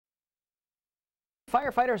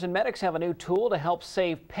Firefighters and medics have a new tool to help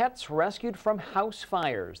save pets rescued from house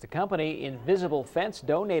fires. The company Invisible Fence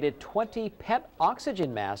donated 20 pet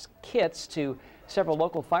oxygen mask kits to several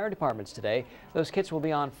local fire departments today. Those kits will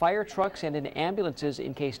be on fire trucks and in ambulances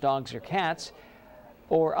in case dogs or cats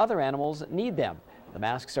or other animals need them. The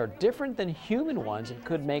masks are different than human ones and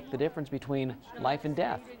could make the difference between life and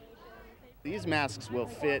death. These masks will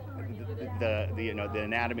fit the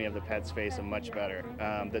anatomy of the pet's face much better.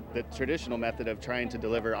 The traditional method of trying to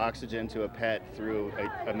deliver oxygen to a pet through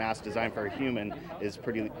a mask designed for a human is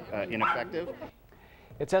pretty ineffective.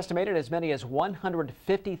 It's estimated as many as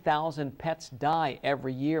 150,000 pets die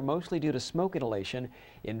every year, mostly due to smoke inhalation.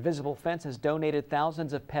 Invisible Fence has donated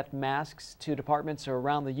thousands of pet masks to departments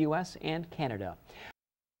around the U.S. and Canada.